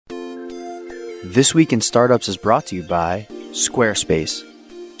This Week in Startups is brought to you by Squarespace.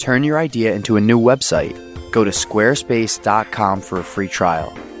 Turn your idea into a new website. Go to squarespace.com for a free trial.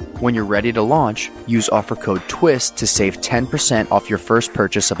 When you're ready to launch, use offer code TWIST to save 10% off your first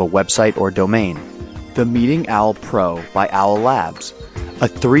purchase of a website or domain. The Meeting Owl Pro by Owl Labs, a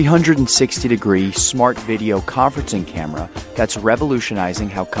 360-degree smart video conferencing camera that's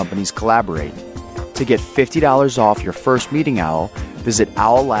revolutionizing how companies collaborate. To get $50 off your first Meeting Owl, visit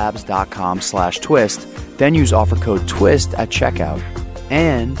owllabs.com/twist, then use offer code TWIST at checkout.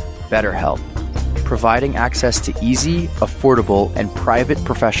 And BetterHelp, providing access to easy, affordable, and private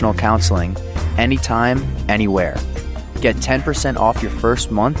professional counseling anytime, anywhere. Get 10% off your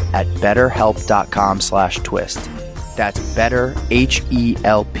first month at betterhelp.com/twist. That's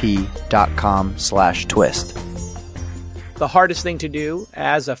betterhelp.com/twist. The hardest thing to do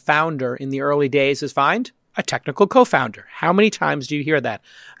as a founder in the early days is find a technical co-founder. How many times do you hear that?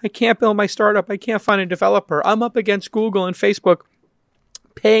 I can't build my startup. I can't find a developer. I'm up against Google and Facebook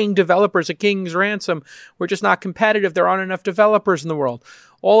paying developers a king's ransom. We're just not competitive. There aren't enough developers in the world.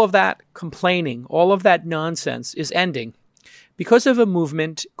 All of that complaining, all of that nonsense is ending because of a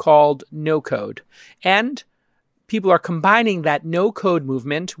movement called no-code. And people are combining that no-code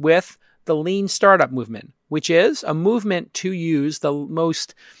movement with the lean startup movement, which is a movement to use the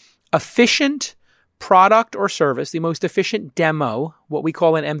most efficient product or service, the most efficient demo, what we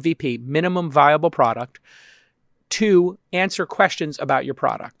call an MVP, minimum viable product, to answer questions about your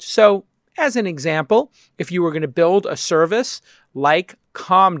product. So, as an example, if you were going to build a service like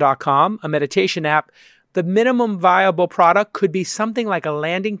Calm.com, a meditation app, the minimum viable product could be something like a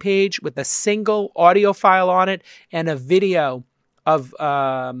landing page with a single audio file on it and a video of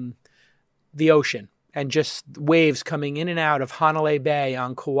the ocean and just waves coming in and out of Hanalei Bay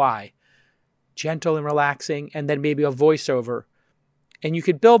on Kauai. Gentle and relaxing, and then maybe a voiceover. And you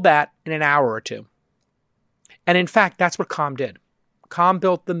could build that in an hour or two. And in fact, that's what Calm did. Calm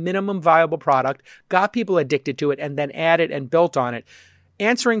built the minimum viable product, got people addicted to it, and then added and built on it,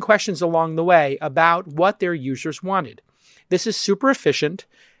 answering questions along the way about what their users wanted. This is super efficient,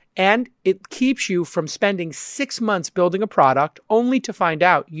 and it keeps you from spending 6 months building a product only to find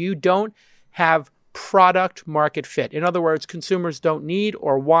out you don't have product market fit. In other words, consumers don't need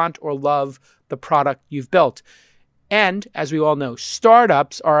or want or love the product you've built. And as we all know,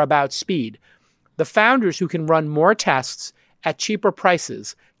 startups are about speed. The founders who can run more tests at cheaper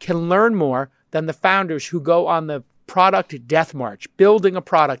prices can learn more than the founders who go on the product death march, building a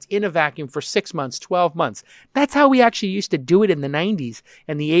product in a vacuum for 6 months, 12 months. That's how we actually used to do it in the 90s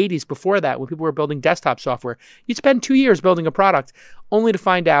and the 80s before that when people were building desktop software. You'd spend 2 years building a product only to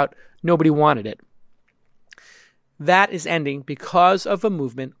find out nobody wanted it. That is ending because of a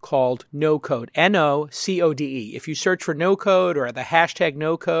movement called no-code, NOCODE. If you search for no-code or the hashtag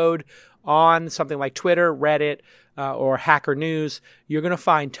no-code on something like Twitter, Reddit, or Hacker News, you're going to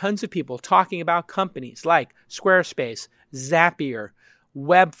find tons of people talking about companies like Squarespace, Zapier,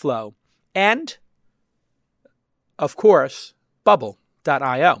 Webflow, and, of course,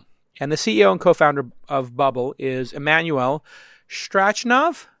 Bubble.io. And the CEO and co-founder of Bubble is Emmanuel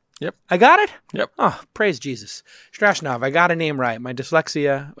Strachanov. Yep. I got it? Yep. Oh, praise Jesus. Strachanov, I got a name right. My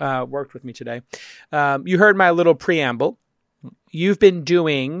dyslexia worked with me today. You heard my little preamble. You've been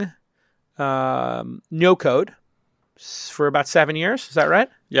doing no code for about 7 years. Is that right?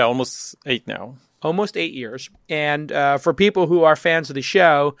 Yeah, almost 8 now. Almost 8 years. And for people who are fans of the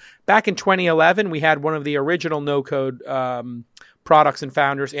show, back in 2011, we had one of the original no-code products and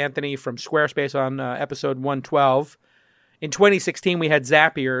founders, Anthony from Squarespace, on episode 112. In 2016, we had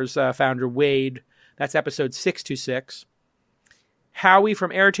Zapier's founder, Wade. That's episode 626. Howie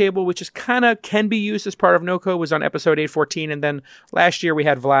from Airtable, which is kind of can be used as part of no-code, was on episode 814. And then last year, we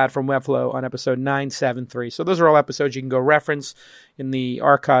had Vlad from Webflow on episode 973. So those are all episodes you can go reference in the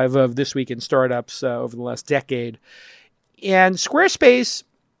archive of This Week in Startups over the last decade. And Squarespace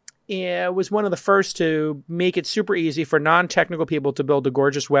was one of the first to make it super easy for non-technical people to build a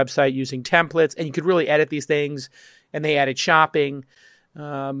gorgeous website using templates. And you could really edit these things. And they added shopping.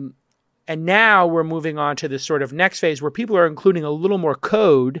 And now we're moving on to this sort of next phase where people are including a little more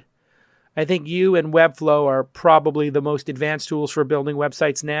code. I think you and Webflow are probably the most advanced tools for building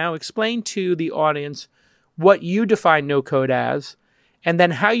websites now. Explain to the audience what you define no code as, and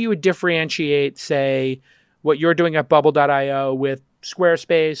then how you would differentiate, say, what you're doing at Bubble.io with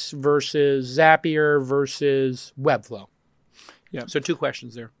Squarespace versus Zapier versus Webflow. Yeah. So 2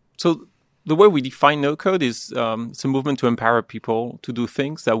 questions there. So the way we define no code is it's a movement to empower people to do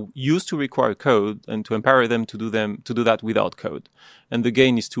things that used to require code and to empower them to do that without code. And the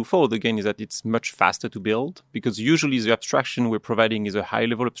gain is twofold. The gain is that it's much faster to build because usually the abstraction we're providing is a high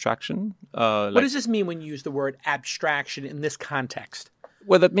level abstraction. What does this mean when you use the word abstraction in this context?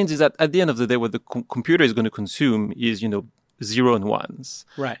 What that means is that at the end of the day, what the computer is going to consume is, zero and ones.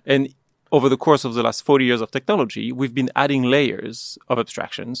 Right. And over the course of the last 40 years of technology, we've been adding layers of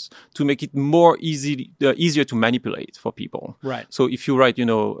abstractions to make it more easier to manipulate for people. Right. So if you write,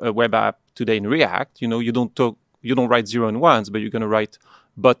 a web app today in React, you don't write zero and ones, but you're going to write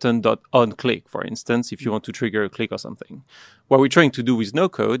button.onClick, for instance, if you want to trigger a click or something. What we're trying to do with no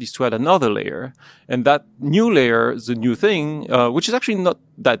code is to add another layer. And that new layer, the new thing, which is actually not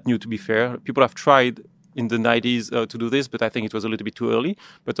that new, to be fair. People have tried in the 90s to do this, but I think it was a little bit too early.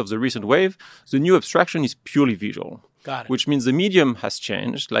 But of the recent wave, the new abstraction is purely visual. Got it. Which means the medium has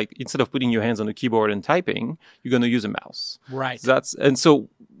changed. Like instead of putting your hands on a keyboard and typing, you're going to use a mouse. Right. And so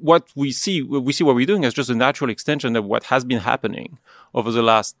what we see what we're doing as just a natural extension of what has been happening over the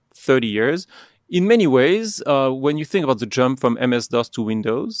last 30 years. In many ways, when you think about the jump from MS-DOS to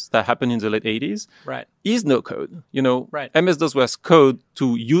Windows that happened in the late 80s, right, is no code. Right. MS-DOS was code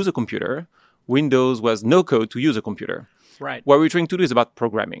to use a computer. Windows was no code to use a computer. Right. What we're trying to do is about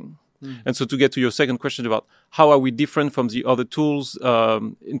programming. And so to get to your second question about how are we different from the other tools,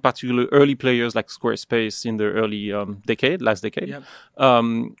 in particular early players like Squarespace in the early last decade, yep.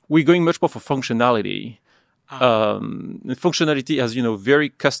 We're going much more for functionality. Functionality has,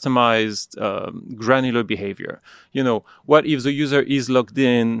 very customized, granular behavior. What if the user is logged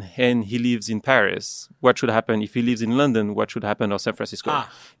in and he lives in Paris? What should happen if he lives in London? What should happen or San Francisco?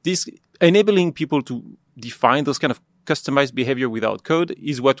 This enabling people to define those kind of customized behavior without code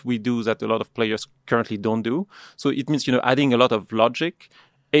is what we do that a lot of players currently don't do. So it means, adding a lot of logic,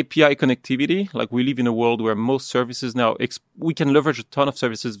 API connectivity. Like we live in a world where most services now, we can leverage a ton of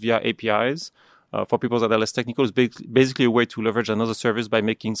services via APIs. For people that are less technical, it's basically a way to leverage another service by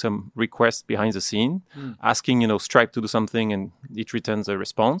making some requests behind the scene, asking, Stripe to do something and it returns a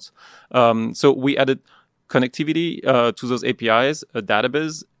response. So we added connectivity to those APIs, a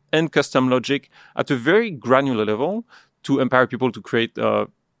database, and custom logic at a very granular level to empower people to create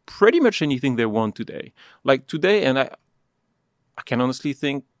pretty much anything they want today. Like today, and I can honestly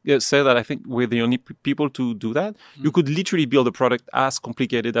say that I think we're the only people to do that. You could literally build a product as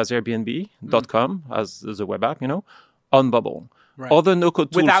complicated as Airbnb.com, as a web app, on Bubble. Right. Other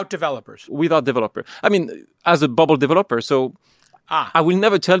no-code tools. Without developers. Without developer. I mean, as a Bubble developer. So I will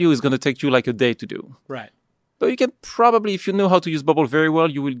never tell you it's going to take you like a day to do. Right. But you can probably, if you know how to use Bubble very well,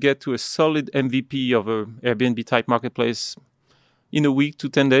 you will get to a solid MVP of a Airbnb-type marketplace in a week to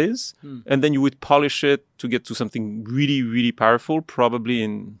 10 days. And then you would polish it to get to something really, really powerful, probably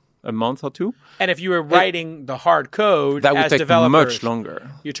in a month or two. And if you were writing the hard code that would as take developers, much longer.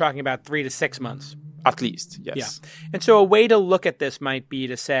 You're talking about 3 to 6 months. At least, yes. Yeah. And so a way to look at this might be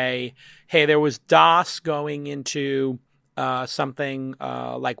to say, hey, there was DOS going into something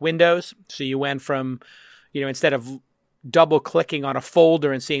like Windows. So you went from, instead of double clicking on a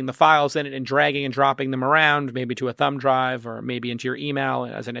folder and seeing the files in it and dragging and dropping them around, maybe to a thumb drive or maybe into your email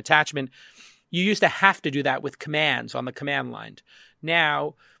as an attachment, you used to have to do that with commands on the command line.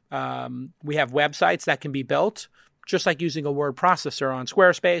 Now we have websites that can be built just like using a word processor on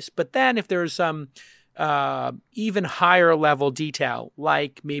Squarespace. But then if there's some even higher level detail,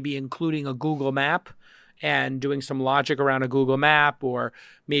 like maybe including a Google map and doing some logic around a Google map, or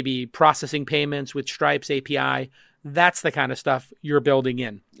maybe processing payments with Stripe's API, that's the kind of stuff you're building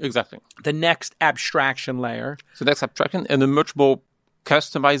in. Exactly. The next abstraction layer. So that's abstraction and a much more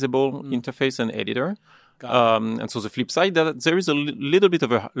customizable interface and editor. And so the flip side, that there is a little bit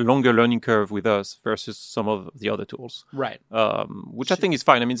of a longer learning curve with us versus some of the other tools. Right. Which I think is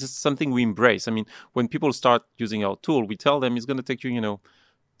fine. I mean, it's something we embrace. I mean, when people start using our tool, we tell them it's going to take you,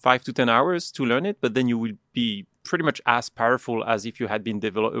 5 to 10 hours to learn it, but then you will be pretty much as powerful as if you had been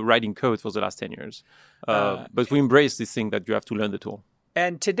writing code for the last 10 years. But we embrace this thing that you have to learn the tool.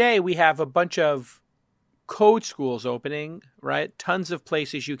 And today we have a bunch of code schools opening, right? Tons of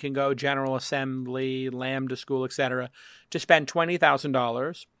places you can go, General Assembly, Lambda School, etc., to spend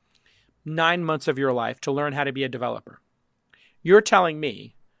 $20,000, 9 months of your life to learn how to be a developer. You're telling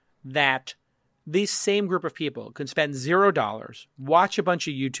me that this same group of people can spend $0, watch a bunch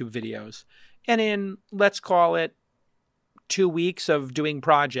of YouTube videos, and in, let's call it 2 weeks of doing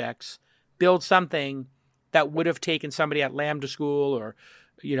projects, build something that would have taken somebody at Lambda School or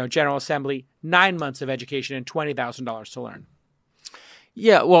General Assembly 9 months of education and $20,000 to learn.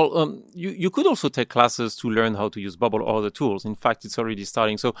 Yeah, well, you could also take classes to learn how to use Bubble or other tools. In fact, it's already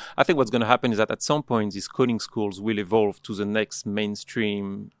starting. So I think what's going to happen is that at some point, these coding schools will evolve to the next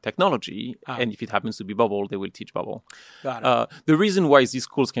mainstream technology. And if it happens to be Bubble, they will teach Bubble. Got it. The reason why these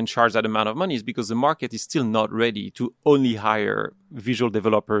schools can charge that amount of money is because the market is still not ready to only hire visual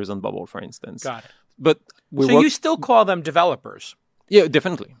developers on Bubble, for instance. Got it. But so you still call them developers? Yeah,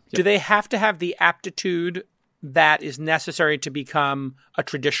 definitely. Yeah. Do they have to have the aptitude that is necessary to become a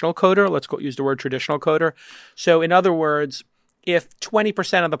traditional coder? Let's use the word traditional coder. So in other words, if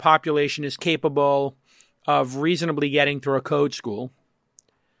 20% of the population is capable of reasonably getting through a code school,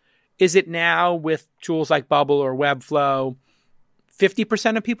 is it now with tools like Bubble or Webflow,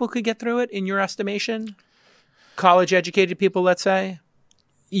 50% of people could get through it in your estimation? College-educated people, let's say?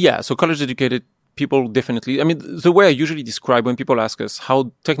 Yeah, so college-educated people definitely. I mean, the way I usually describe when people ask us,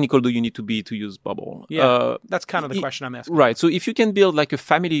 how technical do you need to be to use Bubble? Yeah, that's kind of the question I'm asking. Right. So if you can build like a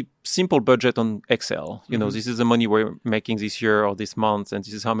family simple budget on Excel, you know, this is the money we're making this year or this month, and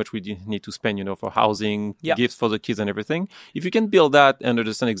this is how much we need to spend, you know, for housing, gifts for the kids and everything. If you can build that and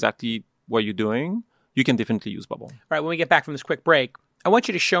understand exactly what you're doing, you can definitely use Bubble. All right. When we get back from this quick break, I want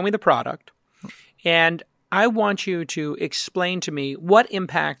you to show me the product, and I want you to explain to me what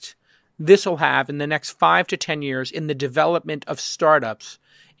impact this will have in the next 5 to 10 years in the development of startups,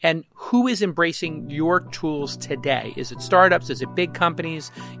 and who is embracing your tools today. Is it startups? Is it big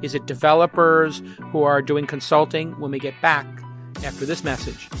companies? Is it developers who are doing consulting? When we get back after this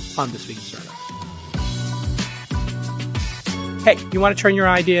message on This Week in Startups. Hey, you want to turn your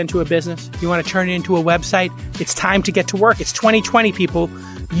idea into a business? You want to turn it into a website? It's time to get to work. It's 2020, people.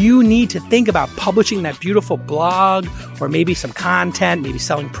 You need to think about publishing that beautiful blog or maybe some content, maybe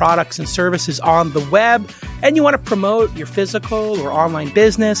selling products and services on the web. And you want to promote your physical or online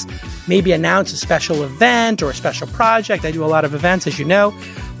business, maybe announce a special event or a special project. I do a lot of events, as you know.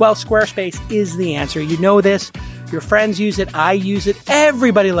 Well, Squarespace is the answer. You know this. Your friends use it. I use it.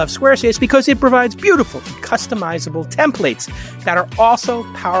 Everybody loves Squarespace because it provides beautiful and customizable templates that are also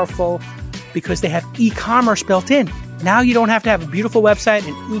powerful because they have e-commerce built in. Now you don't have to have a beautiful website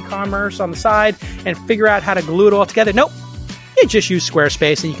and e-commerce on the side and figure out how to glue it all together. Nope. You just use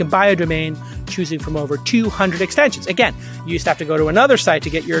Squarespace and you can buy a domain choosing from over 200 extensions. Again, you used to have to go to another site to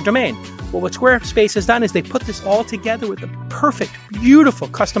get your domain. Well, what Squarespace has done is they put this all together with a perfect, beautiful,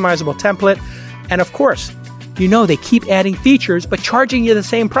 customizable template. And of course, you know they keep adding features but charging you the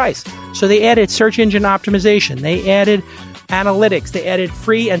same price. So they added search engine optimization. They added analytics. They added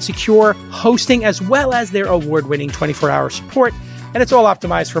free and secure hosting as well as their award-winning 24-hour support. And it's all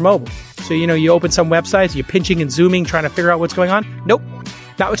optimized for mobile. So, you know, you open some websites, you're pinching and zooming, trying to figure out what's going on. Nope,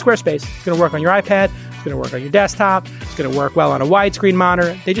 not with Squarespace. It's going to work on your iPad. It's going to work on your desktop. It's going to work well on a widescreen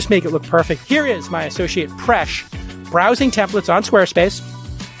monitor. They just make it look perfect. Here is my associate Presh browsing templates on Squarespace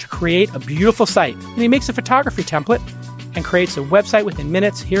to create a beautiful site. And he makes a photography template and creates a website within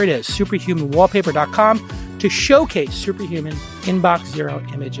minutes. Here it is, superhumanwallpaper.com. to showcase Superhuman Inbox Zero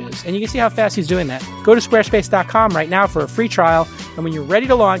images. And you can see how fast he's doing that. Go to squarespace.com right now for a free trial. And when you're ready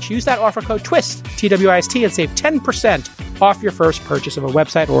to launch, use that offer code TWIST, T-W-I-S-T, and save 10% off your first purchase of a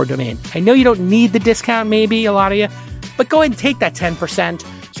website or a domain. I know you don't need the discount, maybe, a lot of you, but go ahead and take that 10%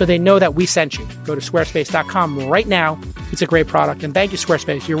 so they know that we sent you. Go to squarespace.com right now. It's a great product. And thank you,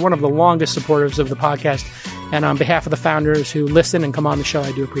 Squarespace. You're one of the longest supporters of the podcast. And on behalf of the founders who listen and come on the show,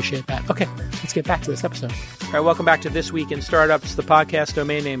 I do appreciate that. Okay, let's get back to this episode. All right, welcome back to This Week in Startups, the podcast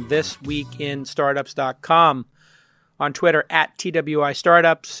domain name thisweekinstartups.com. On Twitter, at TWI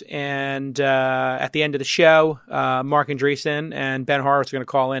Startups. And at the end of the show, Mark Andreessen and Ben Horowitz are going to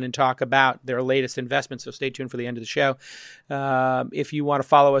call in and talk about their latest investment. So stay tuned for the end of the show. If you want to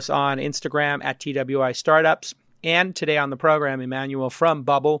follow us on Instagram, at TWI Startups. And today on the program, Emmanuel from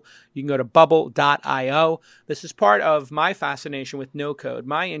Bubble. You can go to bubble.io. This is part of my fascination with no code.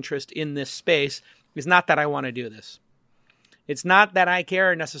 My interest in this space is not that I want to do this. It's not that I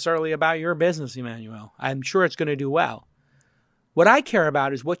care necessarily about your business, Emmanuel. I'm sure it's going to do well. What I care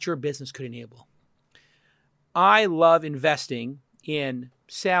about is what your business could enable. I love investing in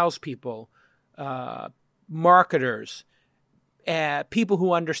salespeople, marketers, people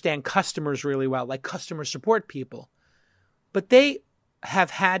who understand customers really well, like customer support people. But they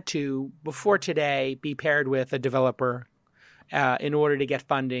have had to, before today, be paired with a developer in order to get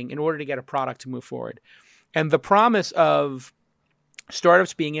funding, in order to get a product to move forward. And the promise of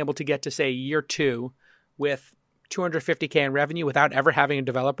startups being able to get to, say, year 2 with $250K in revenue without ever having a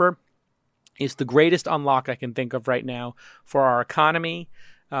developer is the greatest unlock I can think of right now for our economy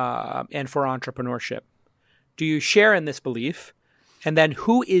and for entrepreneurship. Do you share in this belief? And then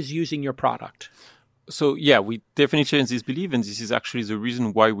who is using your product? So yeah, we definitely changed this belief, and this is actually the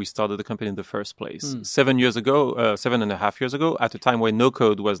reason why we started the company in the first place. 7.5 years ago, at a time when no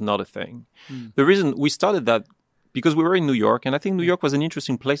code was not a thing. The reason we started that because we were in New York, and I think New York was an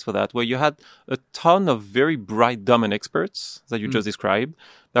interesting place for that, where you had a ton of very bright domain experts that you just described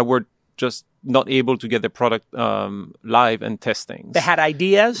that were just not able to get their product live and test things. They had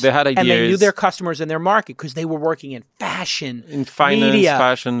ideas. And they knew their customers and their market because they were working in fashion, in finance, media,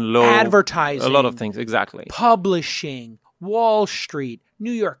 fashion, law, advertising, a lot of things, exactly. Publishing, Wall Street,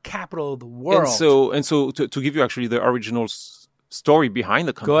 New York, capital of the world. And so to give you actually the original story behind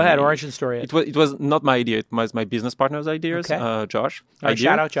the company. Go ahead, origin story. It was not my idea. It was my business partner's ideas, Josh.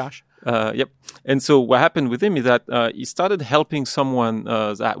 Shout out Josh. Yep. And so what happened with him is that he started helping someone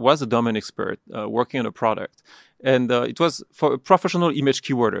that was a domain expert working on a product. And it was for a professional image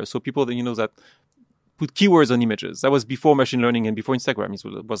keyworder. So people that, that put keywords on images. That was before machine learning and before Instagram.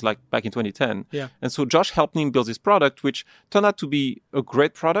 It was like back in 2010. Yeah. And so Josh helped him build this product, which turned out to be a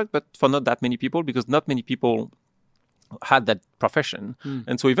great product, but for not that many people, because not many people had that profession.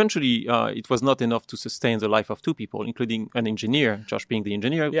 And so eventually it was not enough to sustain the life of two people, including an engineer, Josh being the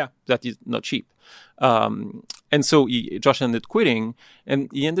engineer. Yeah. That is not cheap. And so Josh ended quitting, and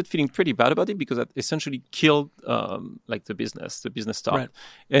he ended feeling pretty bad about it because that essentially killed the business stopped. Right.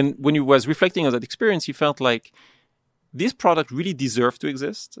 And when he was reflecting on that experience, he felt like this product really deserved to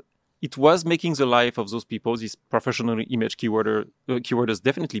exist. It was making the life of those people, these professional image keyworders,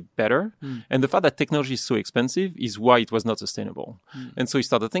 definitely better. And the fact that technology is so expensive is why it was not sustainable. And so he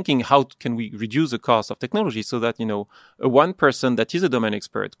started thinking, how can we reduce the cost of technology so that, a one person that is a domain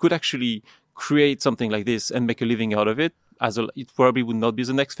expert could actually create something like this and make a living out of it. It probably would not be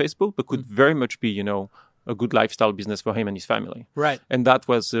the next Facebook, but could very much be, a good lifestyle business for him and his family. Right. And that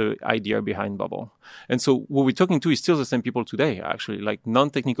was the idea behind Bubble. And so what we're talking to is still the same people today, actually. Like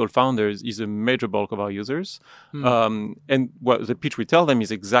non-technical founders is a major bulk of our users. And what the pitch we tell them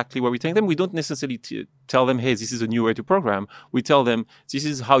is exactly what we tell them. We don't necessarily tell them, hey, this is a new way to program. We tell them, this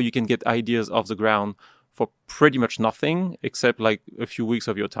is how you can get ideas off the ground for pretty much nothing except like a few weeks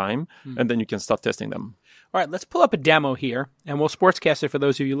of your time. And then you can start testing them. All right, let's pull up a demo here, and we'll sportscast it for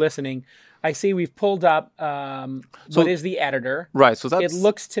those of you listening. I see we've pulled up what is the editor. Right, so that's... It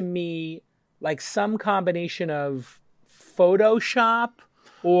looks to me like some combination of Photoshop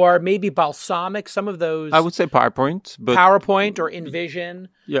or maybe Balsamic, some of those... I would say PowerPoint, but... PowerPoint or InVision.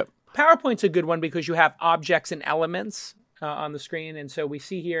 Yep. PowerPoint's a good one because you have objects and elements on the screen, and so we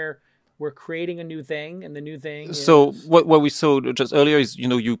see here we're creating a new thing, and the new thing So what we saw just earlier is,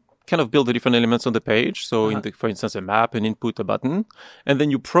 you kind of build the different elements on the page. So for instance, a map, an input, a button, and then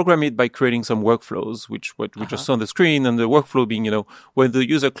you program it by creating some workflows, which we just saw on the screen. And the workflow being, when the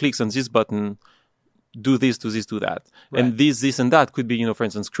user clicks on this button, do this, do this, do that. Right. And this and that could be, for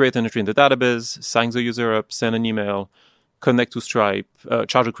instance, create an entry in the database, sign the user up, send an email, connect to Stripe,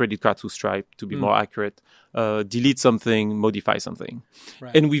 charge a credit card to Stripe to be more accurate, delete something, modify something.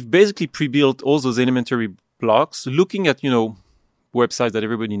 Right. And we've basically pre-built all those elementary blocks, looking at, websites that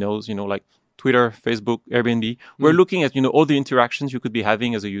everybody knows, like Twitter, Facebook, Airbnb. We're looking at, all the interactions you could be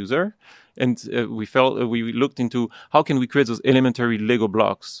having as a user. And we looked into how can we create those elementary Lego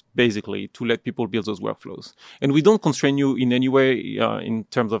blocks, basically, to let people build those workflows. And we don't constrain you in any way in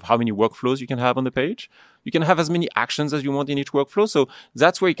terms of how many workflows you can have on the page. You can have as many actions as you want in each workflow. So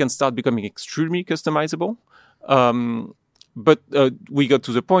that's where you can start becoming extremely customizable. But we got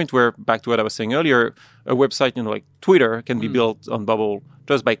to the point where, back to what I was saying earlier, a website, like Twitter can be built on Bubble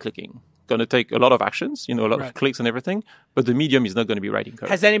just by clicking. Going to take a lot of actions, a lot of clicks and everything, but the medium is not going to be writing code.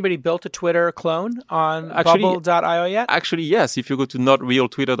 Has anybody built a Twitter clone on Bubble.io yet? Actually, yes. If you go to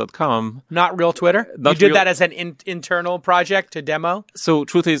notrealtwitter.com. Not real Twitter? You did that as an internal project to demo? So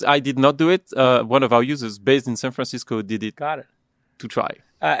truth is, I did not do it. One of our users based in San Francisco did it. Got it. To try.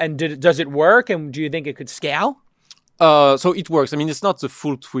 And does it work? And do you think it could scale? So it works. I mean, it's not the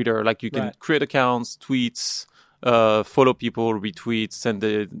full Twitter. Like you can create accounts, tweets, follow people, retweet, send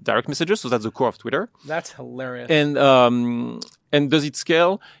the direct messages. So that's the core of Twitter. That's hilarious. And does it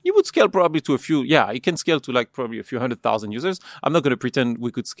scale? It would scale probably to a few. Yeah, it can scale to like probably a few 100,000 users. I'm not going to pretend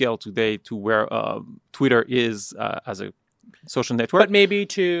we could scale today to where Twitter is as a social network. But maybe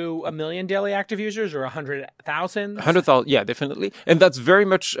to 1 million daily active users or 100,000? 100,000, yeah, definitely. And that's very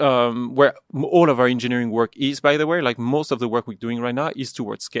much where all of our engineering work is, by the way. Like most of the work we're doing right now is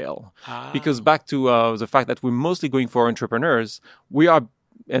towards scale. Because back to the fact that we're mostly going for entrepreneurs, we are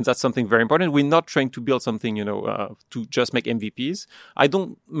And that's something very important. We're not trying to build something, to just make MVPs.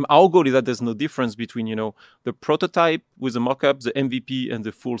 Our goal is that there's no difference between, the prototype with the mockup, the MVP, and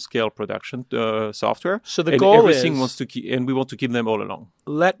the full-scale production software. So the goal everything is, wants to keep, and we want to keep them all along.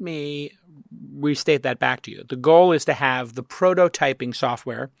 Let me restate that back to you. The goal is to have the prototyping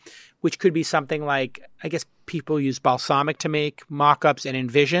software, which could be something like, I guess people use Balsamiq to make mockups and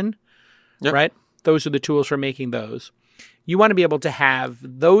InVision, right? Those are the tools for making those. You want to be able to have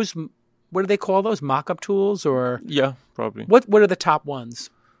those, what do they call those, mock-up tools? Or yeah, probably. What are the top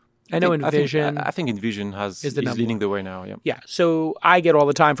ones? I know InVision. I think InVision is leading the way now. Yeah. Yeah. So I get all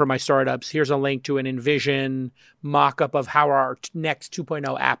the time from my startups, here's a link to an InVision mock-up of how our next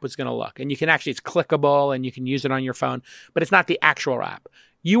 2.0 app was going to look. And you can actually, it's clickable and you can use it on your phone, but it's not the actual app.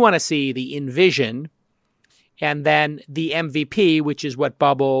 You want to see the InVision and then the MVP, which is what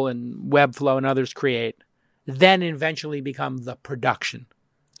Bubble and Webflow and others create, then eventually become the production.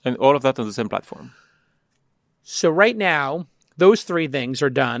 And all of that on the same platform. So right now, those three things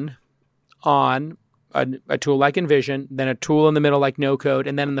are done on a tool like InVision, then a tool in the middle like NoCode,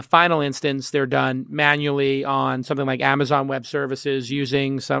 and then in the final instance, they're done manually on something like Amazon Web Services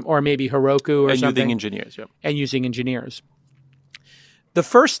using or maybe Heroku or something. And using engineers, And using engineers. The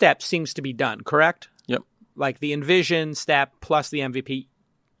first step seems to be done, correct? Yep. Like the InVision step plus the MVP.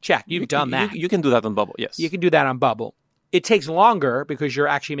 Check. You've done that. You can do that on Bubble, yes. You can do that on Bubble. It takes longer because you're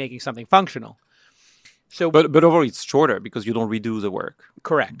actually making something functional. So, but overall, it's shorter because you don't redo the work.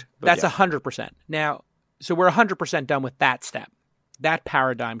 Correct. That's 100%. Now, so we're 100% done with that step, that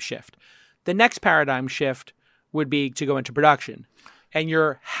paradigm shift. The next paradigm shift would be to go into production. And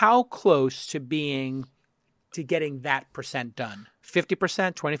you're how close to getting that percent done?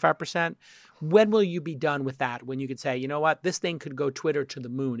 50%, 25%? When will you be done with that? When you could say, you know what, this thing could go Twitter to the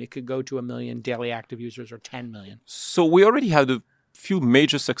moon. It could go to 1 million daily active users or 10 million. So we already had a few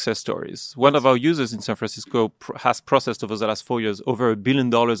major success stories. One of our users in San Francisco has processed over the last 4 years over $1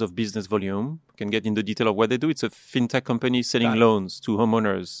 billion of business volume. You can get into detail of what they do. It's a fintech company selling loans to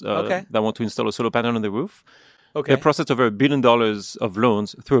homeowners that want to install a solar panel on the roof. Okay. They processed over $1 billion of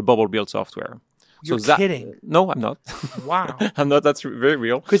loans through a Bubble built software. You're kidding. No, I'm not. Wow. I'm not. That's very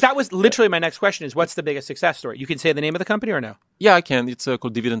real. Because that was literally my next question is, what's the biggest success story? You can say the name of the company or no? Yeah, I can. It's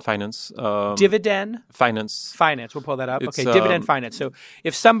called Dividend Finance. Dividend? Finance. Finance. We'll pull that up. Okay, Dividend Finance. So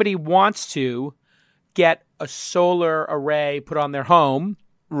if somebody wants to get a solar array put on their home.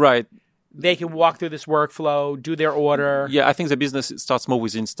 Right. They can walk through this workflow, do their order. Yeah, I think the business starts more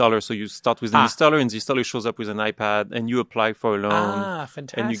with the installer. So you start with the installer, and the installer shows up with an iPad, and you apply for a loan. Ah,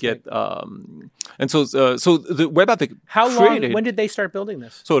 fantastic! And you get, and so the web app. How long? When did they start building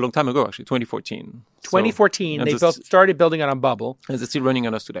this? So a long time ago, actually, 2014. 2014, they started building it on Bubble, and it's still running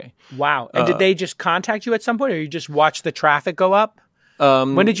on us today. Wow! And did they just contact you at some point, or you just watched the traffic go up?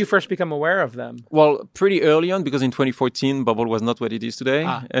 When did you first become aware of them? Well, pretty early on, because in 2014, Bubble was not what it is today.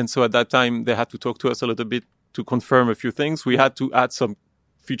 And so at that time, they had to talk to us a little bit to confirm a few things. We had to add some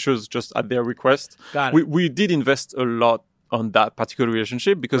features just at their request. Got it. We did invest a lot on that particular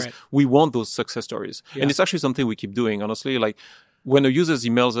relationship because we want those success stories. Yeah. And it's actually something we keep doing, honestly. Like when a user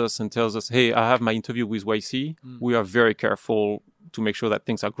emails us and tells us, hey, I have my interview with YC, we are very careful to make sure that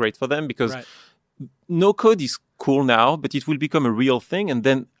things are great for them because no code is cool now, but it will become a real thing. And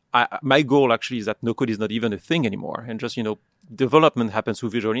then my goal actually is that no code is not even a thing anymore. And just, development happens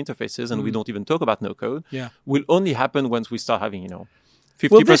through visual interfaces and we don't even talk about no code. Yeah. Will only happen once we start having,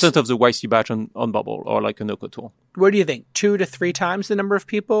 50% of the YC batch on Bubble or like a no code tool. What do you think? 2 to 3 times the number of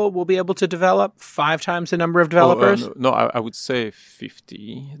people will be able to develop? 5 times the number of developers? No, I would say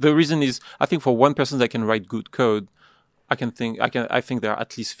 50. The reason is, I think for one person that can write good code, I think there are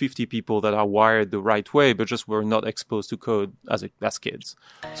at least 50 people that are wired the right way, but just were not exposed to code as kids.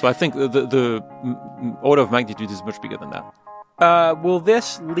 So I think the order of magnitude is much bigger than that. Will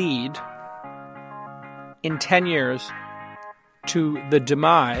this lead in 10 years to the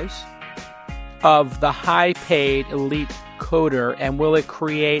demise of the high-paid elite coder, and will it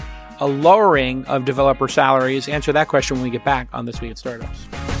create a lowering of developer salaries? Answer that question when we get back on This Week at Startups.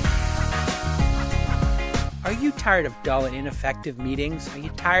 Are you tired of dull and ineffective meetings? Are you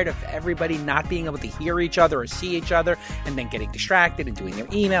tired of everybody not being able to hear each other or see each other and then getting distracted and doing their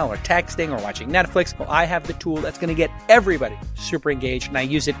email or texting or watching Netflix? Well, I have the tool that's going to get everybody super engaged, and I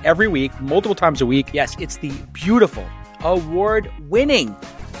use it every week, multiple times a week. Yes, it's the beautiful, award-winning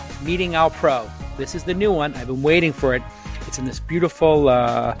Meeting Owl Pro. This is the new one. I've been waiting for it. It's in this beautiful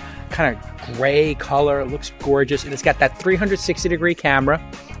kind of gray color. It looks gorgeous, and it's got that 360-degree camera,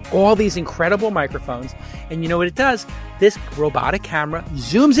 all these incredible microphones, and you know what it does? This robotic camera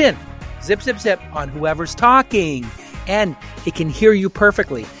zooms in, zip, zip, zip, on whoever's talking. and it can hear you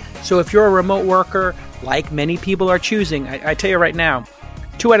perfectly. So if you're a remote worker, like many people are choosing, I tell you right now,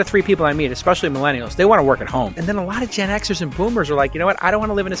 2 out of 3 people I meet, especially millennials, they want to work at home. And then a lot of Gen Xers and boomers are like, you know what? I don't want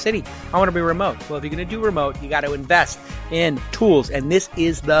to live in a city. I want to be remote. Well, if you're going to do remote, you got to invest in tools. And this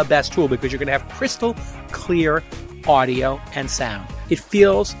is the best tool because you're going to have crystal clear audio and sound. It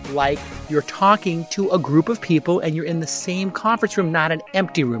feels like you're talking to a group of people and you're in the same conference room, not an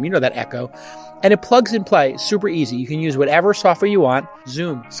empty room. You know that echo. And it plugs and play, super easy. You can use whatever software you want,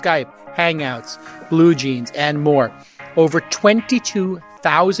 Zoom, Skype, Hangouts, Blue Jeans, and more. Over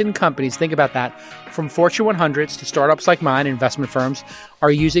 22,000 companies, think about that, from Fortune 100s to startups like mine, investment firms,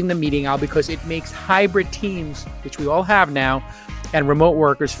 are using the Meeting Owl because it makes hybrid teams, which we all have now, and remote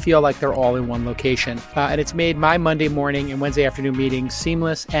workers feel like they're all in one location. And it's made my Monday morning and Wednesday afternoon meetings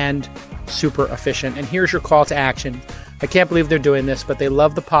seamless and super efficient. And here's your call to action. I can't believe they're doing this, but they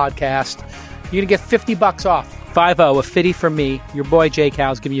love the podcast. You're going to get $50 off. 50, a 50 from me. Your boy Jay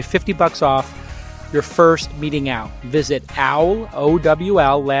Cow's giving you $50 off your first Meeting Owl. Visit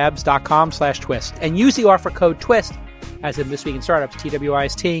owllabs.com/twist and use the offer code TWIST, as in This Week in Startups,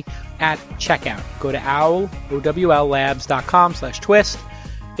 TWIST, at checkout. Go to owllabs.com/twist.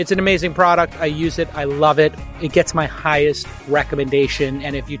 It's an amazing product. I use it. I love it. It gets my highest recommendation.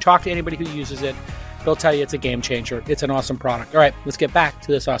 And if you talk to anybody who uses it, they'll tell you it's a game changer. It's an awesome product. All right, let's get back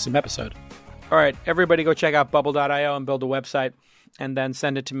to this awesome episode. All right, everybody go check out bubble.io and build a website. And then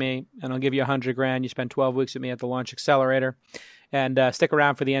send it to me, and I'll give you $100,000. You spend 12 weeks with me at the Launch Accelerator. And stick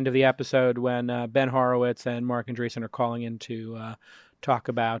around for the end of the episode when Ben Horowitz and Mark Andreessen are calling in to talk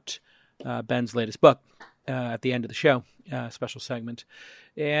about Ben's latest book at the end of the show, special segment.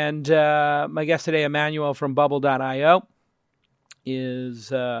 And my guest today, Emmanuel from Bubble.io,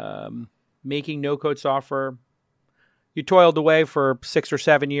 is making no-code software. You toiled away for 6 or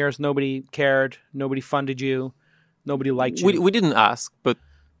 7 years. Nobody cared. Nobody funded you. Nobody liked you. We didn't ask, but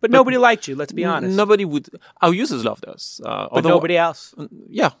nobody liked you, let's be honest. Nobody would. Our users loved us. But nobody else.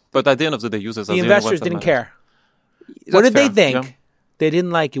 Yeah, but at the end of the day, users are the investors didn't care. What did they think? Yeah. They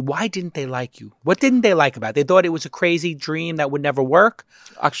didn't like you. Why didn't they like you? What didn't they like about it? They thought it was a crazy dream that would never work?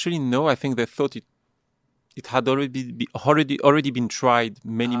 Actually, no. I think they thought it had already been tried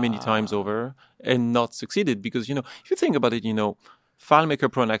many times over and not succeeded. Because, if you think about it,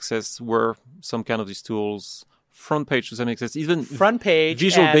 FileMaker Pro and Access were some kind of these tools. Front Page to some extent, even Front Page,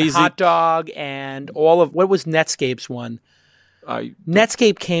 Visual and Basic, Hot Dog, and all of what was Netscape's one?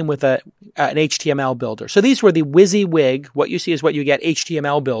 Netscape came with an HTML builder. So these were the WYSIWYG. What you see is what you get.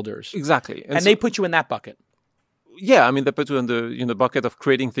 HTML builders, exactly, and they put you in that bucket. Yeah, I mean, they put you in the bucket of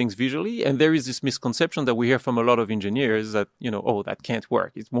creating things visually. And there is this misconception that we hear from a lot of engineers that, that can't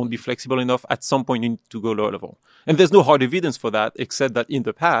work. It won't be flexible enough. At some point, you need to go low level. And there's no hard evidence for that, except that in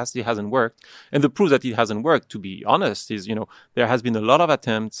the past, it hasn't worked. And the proof that it hasn't worked, to be honest, is, there has been a lot of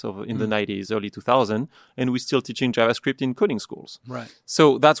attempts in the 90s, early 2000s, and we're still teaching JavaScript in coding schools. Right.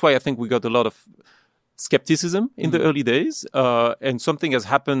 So that's why I think we got a lot of skepticism in the early days. And something has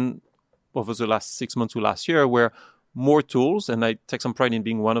happened over the last 6 months to last year, where more tools, and I take some pride in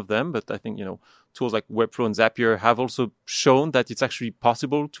being one of them, but I think, tools like Webflow and Zapier have also shown that it's actually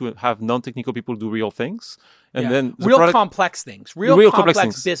possible to have non-technical people do real things. And then complex things, real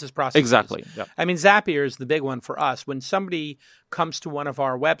complex business processes. Exactly. Yeah. I mean, Zapier is the big one for us. When somebody comes to one of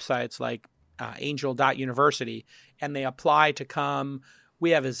our websites like angel.university and they apply to come,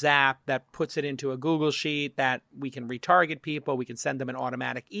 we have a Zap that puts it into a Google Sheet that we can retarget people. We can send them an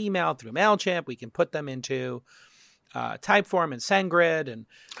automatic email through MailChimp. We can put them into Typeform and SendGrid, and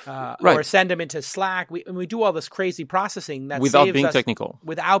or send them into Slack. We do all this crazy processing that without being technical.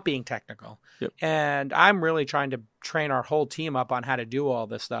 Yep. And I'm really trying to train our whole team up on how to do all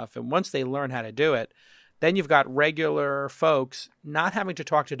this stuff. And once they learn how to do it, then you've got regular folks not having to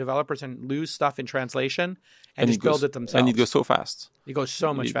talk to developers and lose stuff in translation and just build it themselves. And it goes so fast. It goes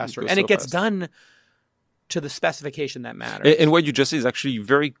so much faster. And it gets done to the specification that matters. And what you just said is actually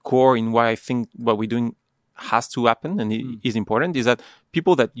very core in why I think what we're doing has to happen and is important, is that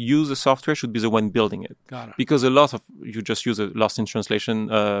people that use the software should be the one building it. Got it. Because a lot of, you just use a lost in translation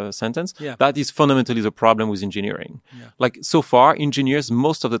sentence. Yeah. That is fundamentally the problem with engineering. Yeah. Like so far, engineers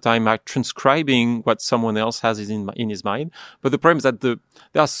most of the time are transcribing what someone else has in his mind. But the problem is that there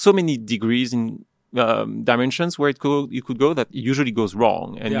are so many degrees in dimensions where you could go that it usually goes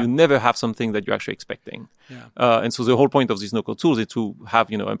wrong, and you never have something that you're actually expecting. Yeah. And so the whole point of these no-code tools is to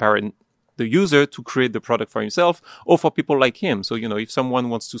have, empower the user to create the product for himself or for people like him. So, if someone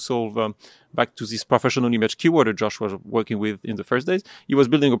wants to solve, back to this professional image keyword Josh was working with in the first days, he was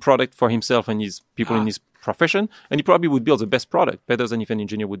building a product for himself and his people in his profession, and he probably would build the best product, better than if an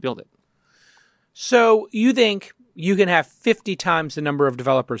engineer would build it. So you think you can have 50 times the number of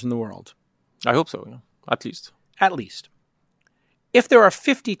developers in the world. I hope so, yeah. At least. At least. If there are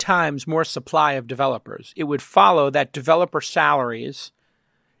 50 times more supply of developers, it would follow that developer salaries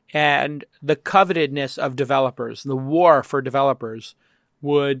and the covetedness of developers, the war for developers,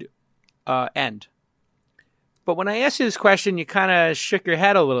 would end. But when I asked you this question, you kind of shook your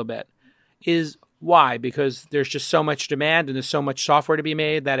head a little bit. Is why? Because there's just so much demand and there's so much software to be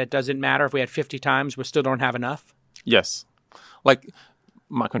made that it doesn't matter if we had 50 times, we still don't have enough? Yes. Like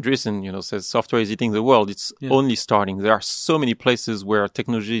Marc Andreessen, says software is eating the world. It's only starting. There are so many places where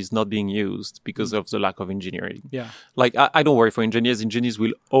technology is not being used because of the lack of engineering. Yeah. Like, I don't worry for engineers. Engineers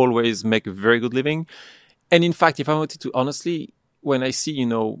will always make a very good living. And in fact, if I wanted to, honestly, when I see,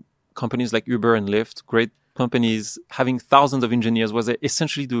 companies like Uber and Lyft, great companies having thousands of engineers where they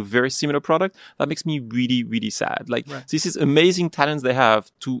essentially do a very similar product, that makes me really, really sad. Like, This is amazing talents they have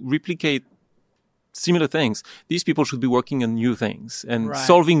to replicate similar things. These people should be working on new things and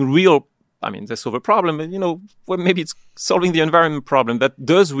solving real, they solve a problem, and maybe it's solving the environment problem that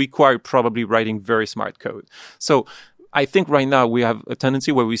does require probably writing very smart code. So I think right now we have a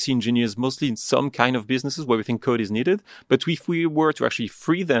tendency where we see engineers mostly in some kind of businesses where we think code is needed. But if we were to actually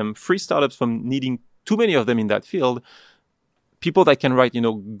free startups from needing too many of them in that field, people that can write,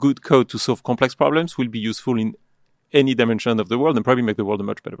 good code to solve complex problems will be useful in any dimension of the world and probably make the world a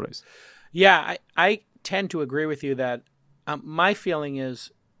much better place. Yeah, I tend to agree with you that my feeling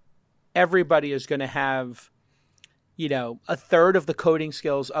is everybody is going to have, a third of the coding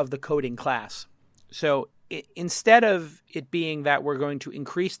skills of the coding class. So instead of it being that we're going to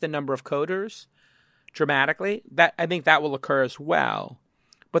increase the number of coders dramatically, I think that will occur as well.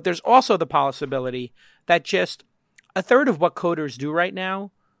 But there's also the possibility that just a third of what coders do right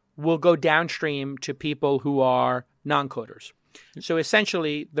now will go downstream to people who are non-coders. So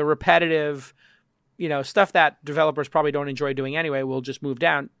essentially, the repetitive, stuff that developers probably don't enjoy doing anyway will just move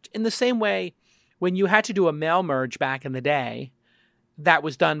down. In the same way, when you had to do a mail merge back in the day, that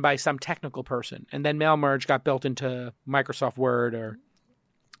was done by some technical person. And then mail merge got built into Microsoft Word or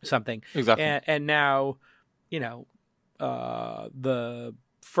something. Exactly. And now, the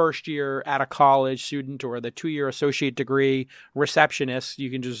first year at a college student or the 2-year associate degree receptionist, you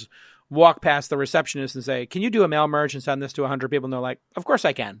can just walk past the receptionist and say, can you do a mail merge and send this to 100 people? And they're like, of course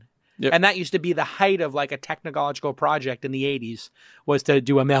I can. Yep. And that used to be the height of like a technological project in the 80s, was to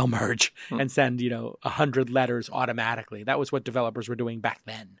do a mail merge and send, 100 letters automatically. That was what developers were doing back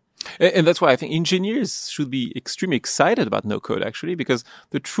then. And that's why I think engineers should be extremely excited about no code, actually, because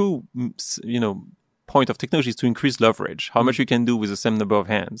the true, point of technology is to increase leverage, how much you can do with the same number of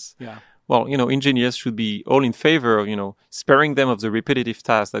hands. Yeah. Well, engineers should be all in favor of, sparing them of the repetitive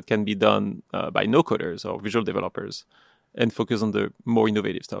tasks that can be done by no-coders or visual developers and focus on the more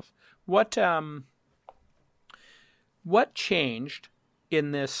innovative stuff. What changed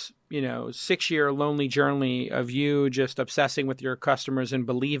in this, 6-year lonely journey of you just obsessing with your customers and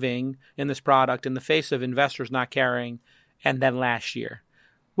believing in this product in the face of investors not caring, and then last year?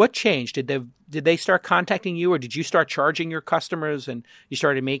 What changed? Did they start contacting you, or did you start charging your customers and you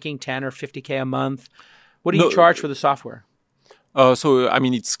started making 10 or 50K a month? What do you charge for the software?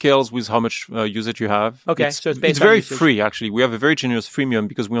 It scales with how much usage you have. Okay, it's based on very usage. free, actually. We have a very generous freemium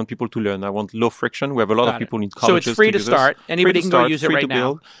because we want people to learn. I want low friction. We have a lot of people in colleges. So it's free to start. Anybody can go use it right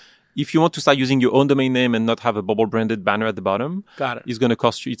now. If you want to start using your own domain name and not have a bubble-branded banner at the bottom, it's going to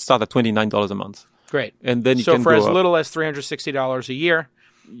cost you. It starts at $29 a month. Great. And then so for as little as $360 a year,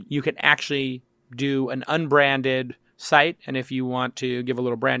 you can actually do an unbranded site. And if you want to give a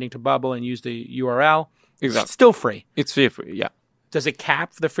little branding to Bubble and use the URL, it's still free. It's free, yeah. Does it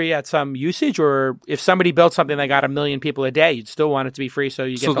cap the free at some usage? Or if somebody built something that got 1 million people a day, you'd still want it to be free so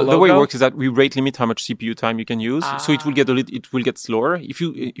you get the logo? The way it works is that we rate limit how much CPU time you can use. So it will get slower. If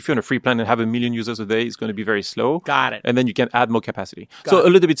you're on a free plan and have 1 million users a day, it's going to be very slow. Got it. And then you can add more capacity. A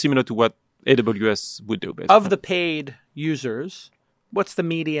little bit similar to what AWS would do, basically. Of the paid users, what's the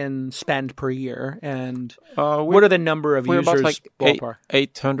median spend per year? And what are the number of users? About ballpark?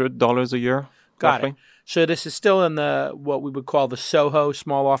 $800 a year. Got roughly. it. So this is still in the what we would call the SOHO,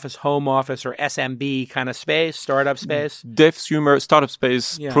 small office, home office, or SMB kind of space, startup space. Devsumer, startup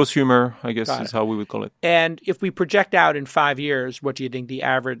space, prosumer, I guess is how we would call it. And if we project out in 5 years, what do you think the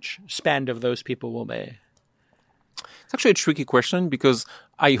average spend of those people will be? It's actually a tricky question because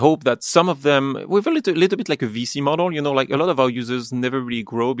I hope that some of them, we've a little bit like a VC model, like a lot of our users never really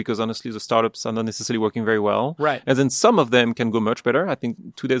grow because honestly, the startups are not necessarily working very well. Right. And then some of them can go much better. I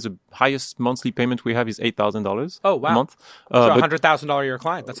think today the highest monthly payment we have is $8,000 a month. So $100,000 a year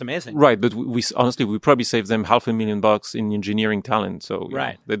client. That's amazing. Right. But we honestly, we probably save them $500,000 in engineering talent. So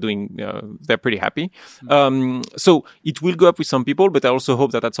they're pretty happy. So it will go up with some people, but I also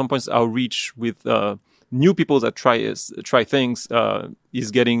hope that at some point our reach with new people that try things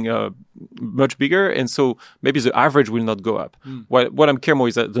is getting much bigger, and so maybe the average will not go up. What I'm care more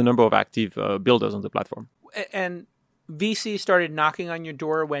is that the number of active builders on the platform. And VC started knocking on your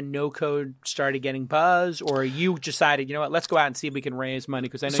door when no code started getting buzz, or you decided, you know what, let's go out and see if we can raise money,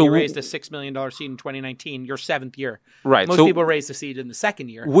 because I know you raised a $6 million seed in 2019, your 7th year. Right. Most people raise the seed in the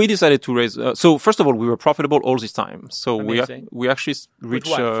 2nd year. We decided to raise. So first of all, we were profitable all this time. So we actually reached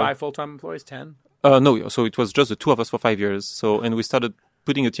with what, 5 full-time employees, 10? No, so it was just the 2 of us for 5 years. And we started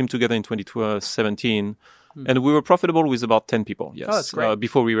putting a team together in 2017. And we were profitable with about 10 people, yes. Oh, that's great.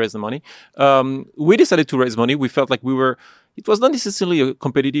 Before we raised the money. We decided to raise money. We felt like it was not necessarily a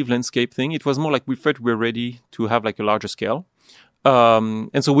competitive landscape thing. It was more like we felt we were ready to have like a larger scale.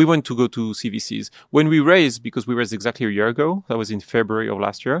 And so we went to go to CVCs. When we raised, because we raised exactly a year ago, that was in February of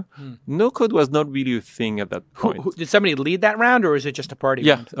last year, no code was not really a thing at that point. Did somebody lead that round, or is it just a party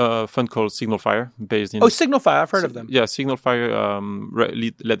round? A fund called SignalFire based in... Oh, SignalFire. I've heard of them. Yeah,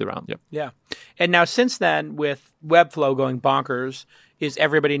 SignalFire led the round, Yeah. And now since then, with Webflow going bonkers, is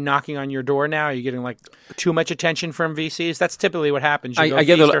everybody knocking on your door now? Are you getting like too much attention from VCs? That's typically what happens. I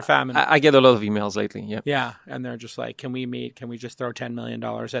get feast or famine. I get a lot of emails lately. Yeah. Yeah, and they're just like, "Can we meet? Can we just throw $10 million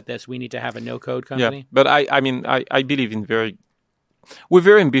at this? We need to have a no-code company." Yeah, but I believe in we're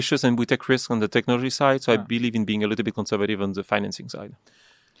very ambitious and we take risks on the technology side. So I believe in being a little bit conservative on the financing side.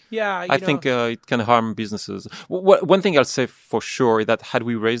 Yeah, I think it can harm businesses. One thing I'll say for sure is that had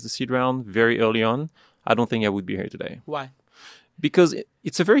we raised the seed round very early on, I don't think I would be here today. Why? Because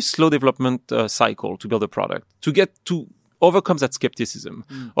it's a very slow development cycle to build a product. To get to overcome that skepticism.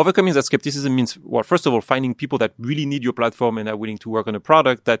 Overcoming that skepticism means, well, first of all, finding people that really need your platform and are willing to work on a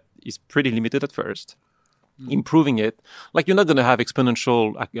product that is pretty limited at first. Improving it. Like, you're not going to have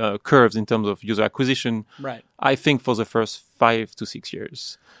exponential curves in terms of user acquisition. Right. I think for the first 5 to 6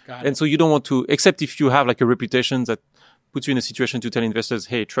 years. Got it. And so you don't want to, except if you have like a reputation that puts you in a situation to tell investors,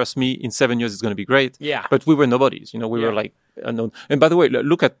 hey, trust me, in 7 years it's going to be great. Yeah. But we were nobodies. We were like unknown. And by the way,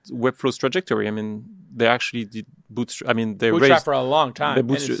 look at Webflow's trajectory. I mean, they actually did bootstrap for a long time.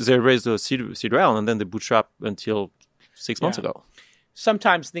 They raised the seed round and then they bootstrap until 6 months ago.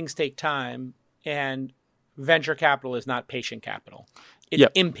 Sometimes things take time, and venture capital is not patient capital. It's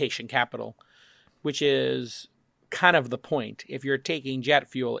impatient capital, which is kind of the point. If you're taking jet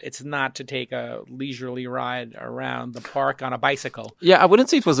fuel, it's not to take a leisurely ride around the park on a bicycle. Yeah, I wouldn't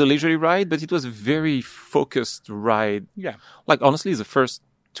say it was a leisurely ride, but it was a very focused ride. Yeah. Like, honestly, the first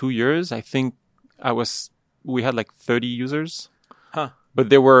 2 years, I think we had like 30 users. Huh. But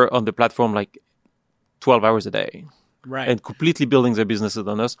they were on the platform like 12 hours a day. Right. And completely building their businesses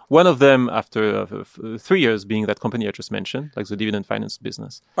on us. One of them, after 3 years, being that company I just mentioned, like the dividend finance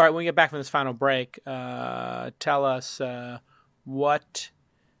business. All right, when we get back from this final break, tell us what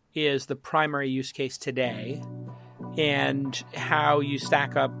is the primary use case today and how you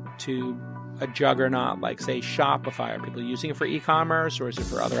stack up to a juggernaut like, say, Shopify. Are people using it for e-commerce, or is it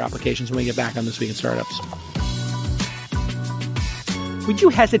for other applications? When we get back on This Week in Startups. Would you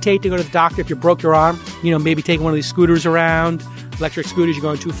hesitate to go to the doctor if you broke your arm? Maybe taking one of these scooters around, electric scooters, you're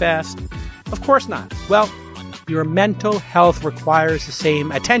going too fast? Of course not. Well, your mental health requires the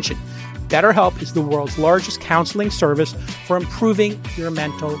same attention. BetterHelp is the world's largest counseling service for improving your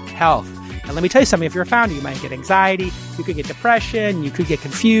mental health. And let me tell you something, if you're a founder, you might get anxiety, you could get depression, you could get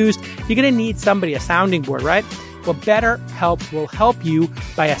confused. You're going to need somebody, a sounding board, right? Well, BetterHelp will help you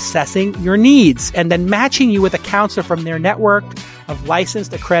by assessing your needs and then matching you with a counselor from their network of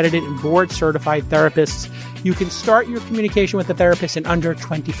licensed, accredited, and board-certified therapists. You can start your communication with the therapist in under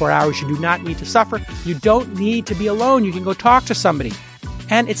 24 hours. You do not need to suffer. You don't need to be alone. You can go talk to somebody.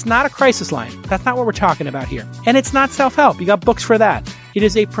 And it's not a crisis line. That's not what we're talking about here. And it's not self-help. You got books for that. It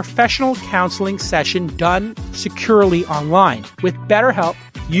is a professional counseling session done securely online. With BetterHelp,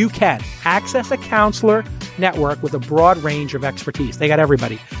 you can access a counselor network with a broad range of expertise. They got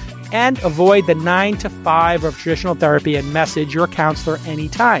everybody. And avoid the 9 to 5 of traditional therapy and message your counselor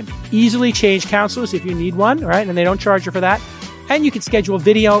anytime. Easily change counselors if you need one, right? And they don't charge you for that. And you can schedule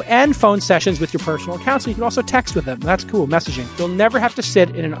video and phone sessions with your personal counselor. You can also text with them. That's cool, messaging. You'll never have to sit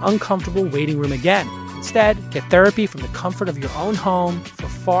in an uncomfortable waiting room again. Instead, get therapy from the comfort of your own home for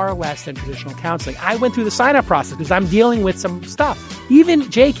far less than traditional counseling. I went through the sign-up process because I'm dealing with some stuff. Even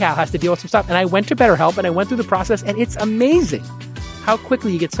JCal has to deal with some stuff. And I went to BetterHelp and I went through the process, and it's amazing how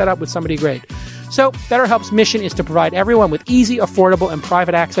quickly you get set up with somebody great. So BetterHelp's mission is to provide everyone with easy, affordable, and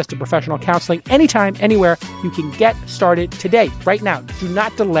private access to professional counseling anytime, anywhere. You can get started today, right now. Do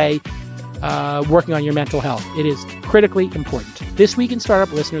not delay working on your mental health. It is critically important. This Week in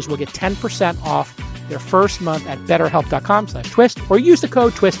Startup listeners will get 10% off their first month at betterhelp.com/twist or use the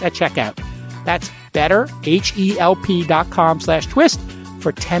code TWIST at checkout. That's betterhelp.com/twist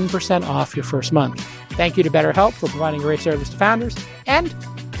for 10% off your first month. Thank you to BetterHelp for providing a great service to founders and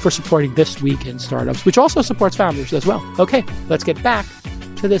for supporting This Week in Startups, which also supports founders as well. Okay, let's get back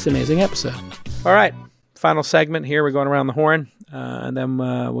to this amazing episode. All right, final segment here. We're going around the horn, and then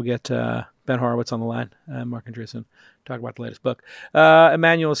we'll get Ben Horowitz on the line, Marc Andreessen, talk about the latest book.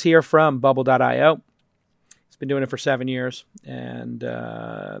 Emmanuel is here from Bubble.io. He's been doing it for 7 years, and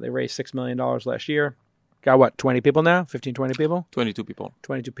they raised $6 million last year. Got what, 20 people now? 15, 20 people? 22 people.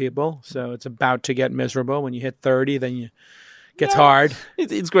 22 people. So it's about to get miserable. When you hit 30, then you gets hard.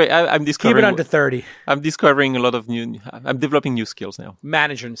 It's great. I'm discovering. Keep it under 30. I'm discovering a lot of I'm developing new skills now.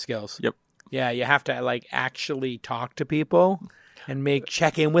 Management skills. Yep. Yeah, you have to actually talk to people and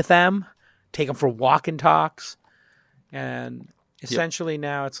check in with them, take them for walk and talks. And essentially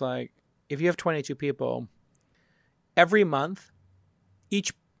now it's like, if you have 22 people, every month,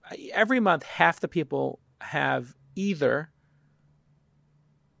 half the people have either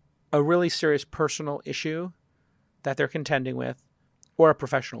a really serious personal issue that they're contending with or a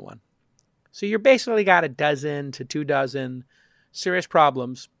professional one. So you're basically got a dozen to 24 serious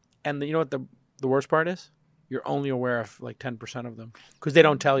problems. And you know what the worst part is? You're only aware of 10% of them because they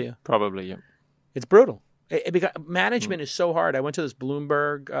don't tell you. Probably, yeah. It's brutal. Management is so hard. I went to this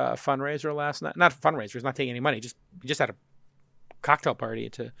Bloomberg fundraiser last night. Not fundraiser. He's not taking any money. He just had a cocktail party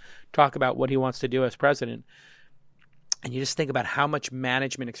to talk about what he wants to do as president. And you just think about how much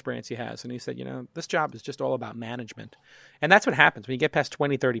management experience he has. And he said, this job is just all about management. And that's what happens when you get past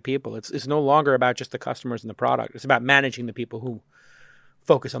 20, 30 people. It's no longer about just the customers and the product. It's about managing the people who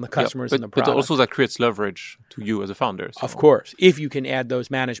focus on the customers and the product. But also that creates leverage to you as a founder. So. Of course. If you can add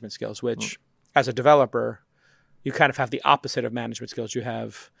those management skills, which as a developer, you kind of have the opposite of management skills. You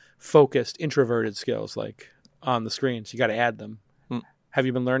have focused, introverted skills on the screen. So you got to add them. Have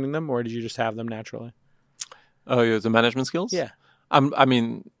you been learning them, or did you just have them naturally? Oh, the management skills? Yeah. I'm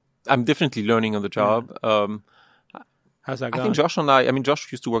definitely learning on the job. Yeah. How's that going? I think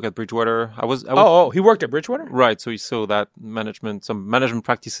Josh used to work at Bridgewater. He worked at Bridgewater? Right. So he saw that some management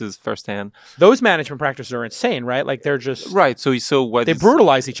practices firsthand. Those management practices are insane, right? They're just... Right. So he saw what... They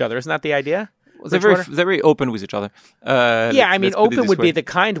brutalize each other. Isn't that the idea? They're very open with each other. Open would be the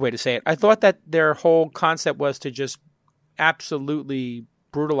kind way to say it. I thought that their whole concept was to just absolutely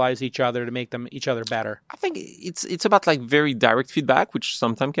brutalize each other to make them each other better. I think it's about very direct feedback, which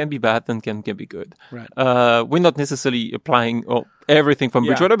sometimes can be bad and can be good. Right. We're not necessarily applying everything from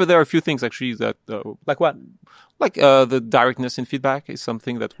Bridgewater, but there are a few things actually that like what? The directness in feedback is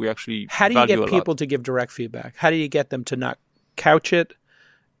something that we actually How do you get people to give direct feedback? How do you get them to not couch it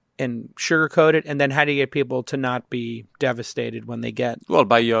and sugarcoat it? And then how do you get people to not be devastated when they get... Well,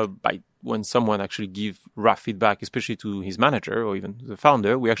 by when someone actually give rough feedback, especially to his manager or even the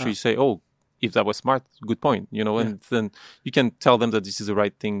founder, we actually say, if that was smart, good point, and then you can tell them that this is the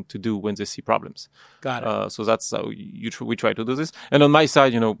right thing to do when they see problems. Got it. So that's how we try to do this. And on my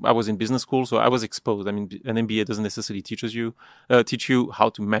side, I was in business school, so I was exposed. I mean, an MBA doesn't necessarily teach you how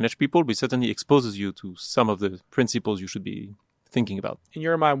to manage people, but it certainly exposes you to some of the principles you should be thinking about. In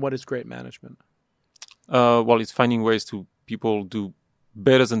your mind, what is great management? Well, it's finding ways to people do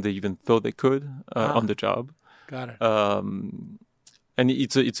better than they even thought they could on the job. Got it. And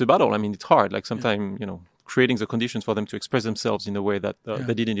it's a battle. I mean, it's hard. Sometimes, creating the conditions for them to express themselves in a way that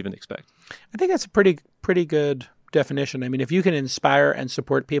they didn't even expect. I think that's a pretty good definition. I mean, if you can inspire and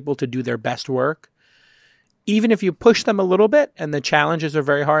support people to do their best work, even if you push them a little bit and the challenges are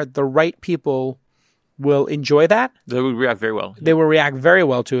very hard, the right people will enjoy that. They will react very well. They will react very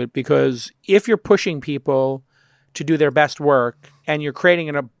well to it, because if you're pushing people to do their best work and you're creating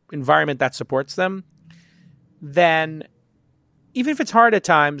an environment that supports them, then even if it's hard at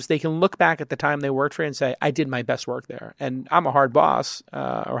times, they can look back at the time they worked for you and say, I did my best work there. And I'm a hard boss,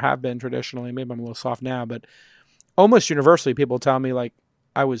 or have been traditionally. Maybe I'm a little soft now, but almost universally people tell me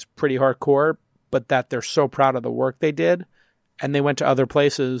I was pretty hardcore, but that they're so proud of the work they did. And they went to other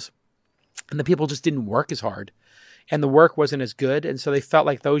places and the people just didn't work as hard and the work wasn't as good. And so they felt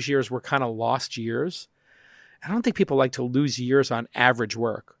like those years were kind of lost years. I don't think people like to lose years on average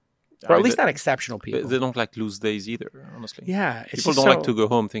work. Or at least not exceptional people. They don't like lose days either, honestly. Yeah. People don't like to go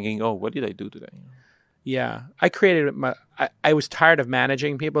home thinking, oh, what did I do today? Yeah. I was tired of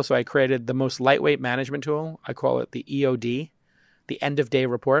managing people, so I created the most lightweight management tool. I call it the EOD, the end of day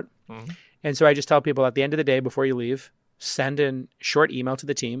report. Mm-hmm. And so I just tell people at the end of the day before you leave, send in short email to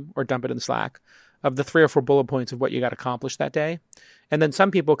the team or dump it in Slack of the 3 or 4 bullet points of what you got accomplished that day. And then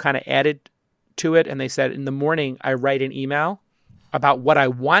some people kind of added to it and they said, in the morning, I write an email about what I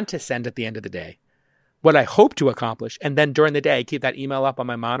want to send at the end of the day, what I hope to accomplish. And then during the day, I keep that email up on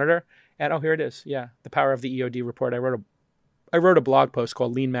my monitor. And here it is. Yeah, the power of the EOD report. I wrote a blog post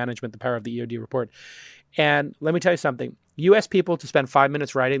called Lean Management, the Power of the EOD Report. And let me tell you something. You ask people to spend 5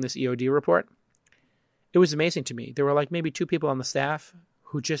 minutes writing this EOD report. It was amazing to me. There were like maybe 2 people on the staff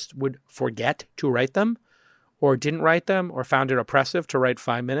who just would forget to write them or didn't write them or found it oppressive to write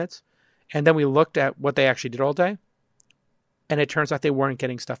 5 minutes. And then we looked at what they actually did all day. And it turns out they weren't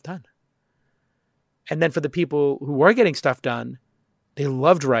getting stuff done. And then for the people who were getting stuff done, they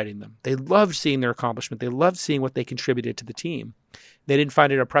loved writing them. They loved seeing their accomplishment. They loved seeing what they contributed to the team. They didn't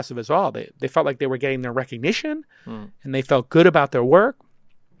find it oppressive at all. They felt like they were getting their recognition and they felt good about their work.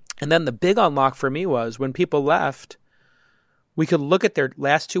 And then the big unlock for me was when people left, we could look at their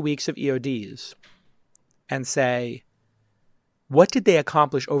last 2 weeks of EODs and say, what did they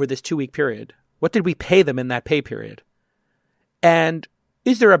accomplish over this 2-week period? What did we pay them in that pay period? And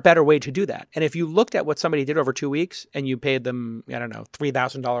is there a better way to do that? And if you looked at what somebody did over 2 weeks and you paid them, I don't know,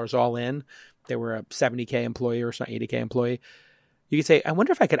 $3,000 all in, they were a 70K employee or some 80K employee, you could say, I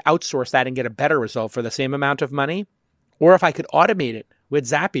wonder if I could outsource that and get a better result for the same amount of money, or if I could automate it with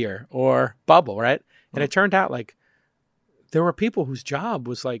Zapier or Bubble, right? And it turned out like there were people whose job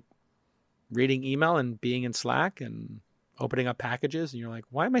was like reading email and being in Slack and opening up packages. And you're like,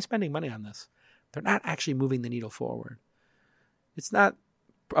 why am I spending money on this? They're not actually moving the needle forward. It's not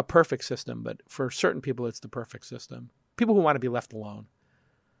a perfect system, but for certain people, it's the perfect system. People who want to be left alone.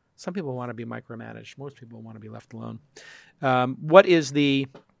 Some people want to be micromanaged. Most people want to be left alone. What is the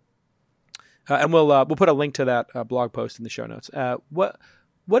and we'll put a link to that blog post in the show notes.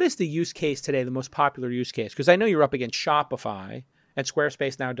 What is the use case today, the most popular use case? Because I know you're up against Shopify, and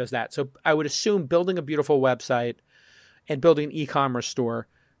Squarespace now does that. So I would assume building a beautiful website and building an e-commerce store,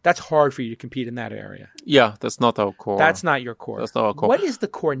 that's hard for you to compete in that area. Yeah, that's not our core. That's not your core. That's not our core. What is the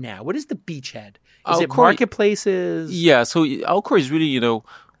core now? What is the beachhead? Is Our it core- marketplaces? Yeah, so our core is really,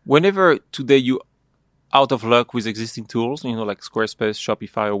 whenever today you out of luck with existing tools, like Squarespace,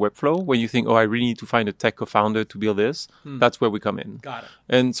 Shopify, or Webflow, when you think, I really need to find a tech co-founder to build this, that's where we come in. Got it.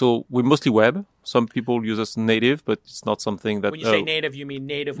 And so we're mostly web. Some people use us native, but it's not something that... When you say native, you mean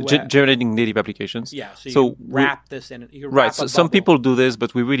native web? Generating native applications. Yeah, so you wrap this in. You Right, wrap so a some bubble. people do this,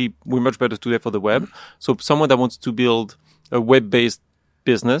 but we're much better today for the web. So someone that wants to build a web-based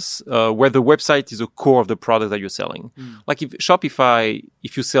business where the website is a core of the product that you're selling. Like if Shopify,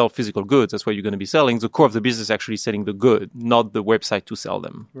 if you sell physical goods, that's what you're going to be selling. The core of the business is actually selling the good, not the website to sell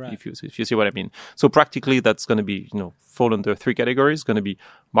them. Right. If you see what I mean. So practically, that's going to be fall under 3 categories. Going to be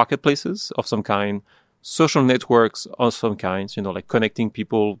marketplaces of some kind, social networks of some kinds. Like connecting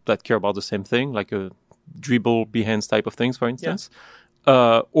people that care about the same thing, like a Dribble, Behance type of things, for instance,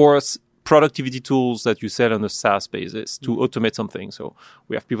 or productivity tools that you sell on a SaaS basis to automate something. So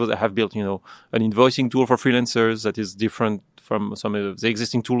we have people that have built, an invoicing tool for freelancers that is different from some of the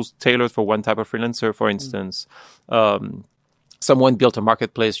existing tools tailored for one type of freelancer, for instance. Someone built a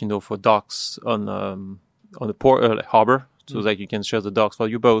marketplace, for docs on the port harbor, so that you can share the docs for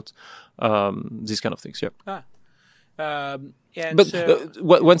your boat. These kind of things, yeah.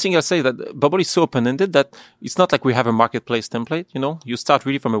 One thing I'll say that Bubble is so open-ended that it's not like we have a marketplace template. You start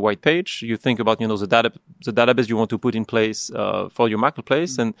really from a white page. You think about the database you want to put in place for your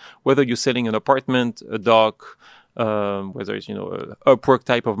marketplace, and whether you're selling an apartment, a doc, whether it's a Upwork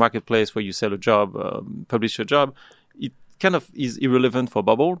type of marketplace where you sell a job, publish a job, it kind of is irrelevant for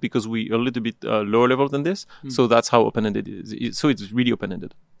Bubble because we're a little bit lower level than this. So that's how open-ended it is. So it's really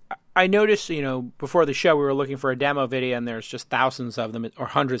open-ended. I noticed, before the show, we were looking for a demo video, and there's just thousands of them, or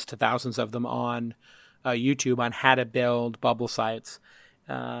hundreds to thousands of them on YouTube on how to build Bubble sites,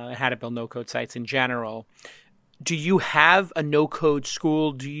 how to build no-code sites in general. Do you have a no-code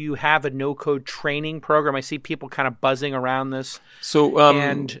school? Do you have a no-code training program? I see people kind of buzzing around this. So,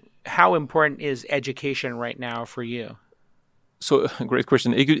 and how important is education right now for you? So, great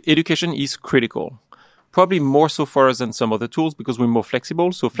question. Education is critical. Probably more so for us than some other tools because we're more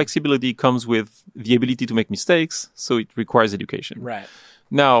flexible. So flexibility comes with the ability to make mistakes. So it requires education. Right.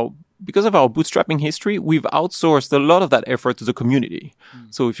 Now, because of our bootstrapping history, we've outsourced a lot of that effort to the community.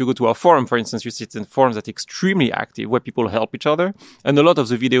 So if you go to our forum, for instance, you see it's in forums that are extremely active, where people help each other. And a lot of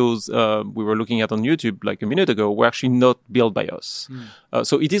the videos we were looking at on YouTube like a minute ago were actually not built by us.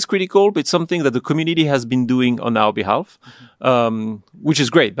 So it is critical, but it's something that the community has been doing on our behalf, which is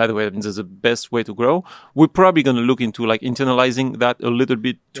great, by the way. I mean, that's the best way to grow. We're probably going to look into like internalizing that a little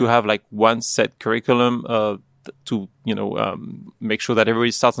bit to have like one set curriculum to make sure that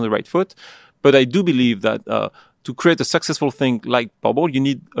everybody starts on the right foot. But I do believe that to create a successful thing like Bubble, you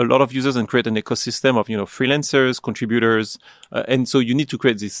need a lot of users and create an ecosystem of freelancers, contributors, and so you need to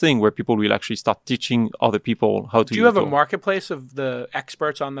create this thing where people will actually start teaching other people how to. Do you have a marketplace of the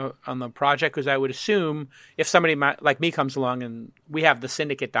experts on the project? Because I would assume if somebody like me comes along, and we have the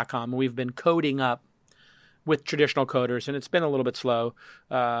syndicate.com, and we've been coding up with traditional coders, and it's been a little bit slow,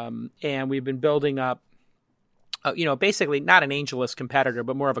 and we've been building up. Basically not an AngelList competitor,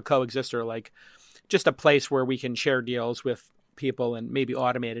 but more of a coexister, like just a place where we can share deals with people and maybe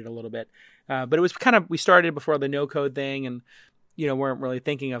automate it a little bit. But it was we started before the no-code thing and, weren't really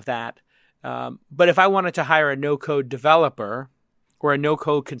thinking of that. But if I wanted to hire a no-code developer or a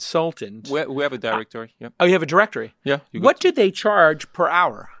no-code consultant. We have a directory. Yeah. Oh, you have a directory? Yeah. What do they charge per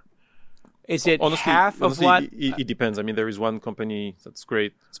hour? Is it half of what? It depends. I mean, there is one company that's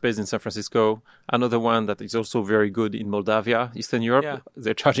great. It's based in San Francisco. Another one that is also very good in Moldavia, Eastern Europe. Yeah.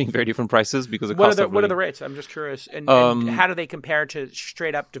 They're charging very different prices because the cost of what are the rates? I'm just curious. And how do they compare to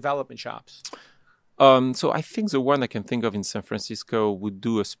straight up development shops? So I think the one I can think of in San Francisco would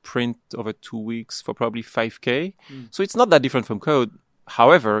do a sprint over 2 weeks for probably $5,000. So it's not that different from code.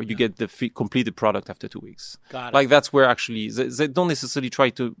 However, you get the completed product after 2 weeks. Got it. Like that's where actually they don't necessarily try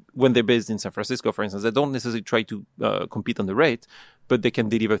to, when they're based in San Francisco, for instance, they don't necessarily try to compete on the rate, but they can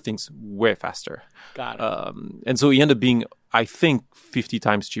deliver things way faster. Got it. And so you end up being, I think, 50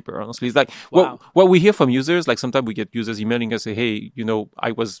 times cheaper, honestly. It's like what we hear from users, like sometimes we get users emailing us, say, hey,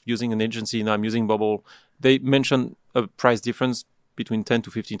 I was using an agency, now I'm using Bubble. They mention a price difference between 10 to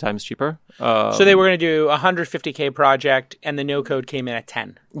 15 times cheaper. So they were going to do a $150K project and the no code came in at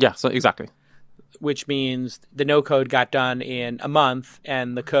 10. Yeah, so exactly. Which means the no code got done in a month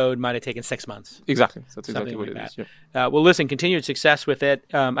and the code might have taken 6 months. Exactly. That's exactly what it is. Yeah. Well, listen, continued success with it.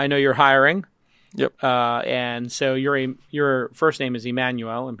 I know you're hiring. Yep. And so your first name is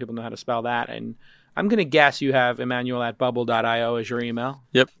Emmanuel and people know how to spell that. And I'm going to guess you have Emmanuel@bubble.io as your email.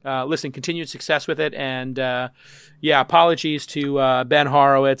 Yep. Listen, continued success with it. And apologies to Ben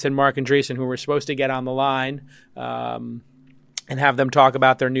Horowitz and Marc Andreessen, who were supposed to get on the line and have them talk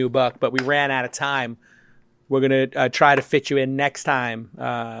about their new book. But we ran out of time. We're going to try to fit you in next time,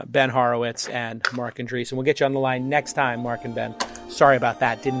 Ben Horowitz and Marc Andreessen. We'll get you on the line next time, Marc and Ben. Sorry about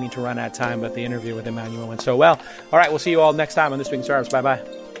that. Didn't mean to run out of time, but the interview with Emmanuel went so well. All right, we'll see you all next time on This Week in Startups.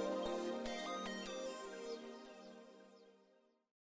 Bye-bye.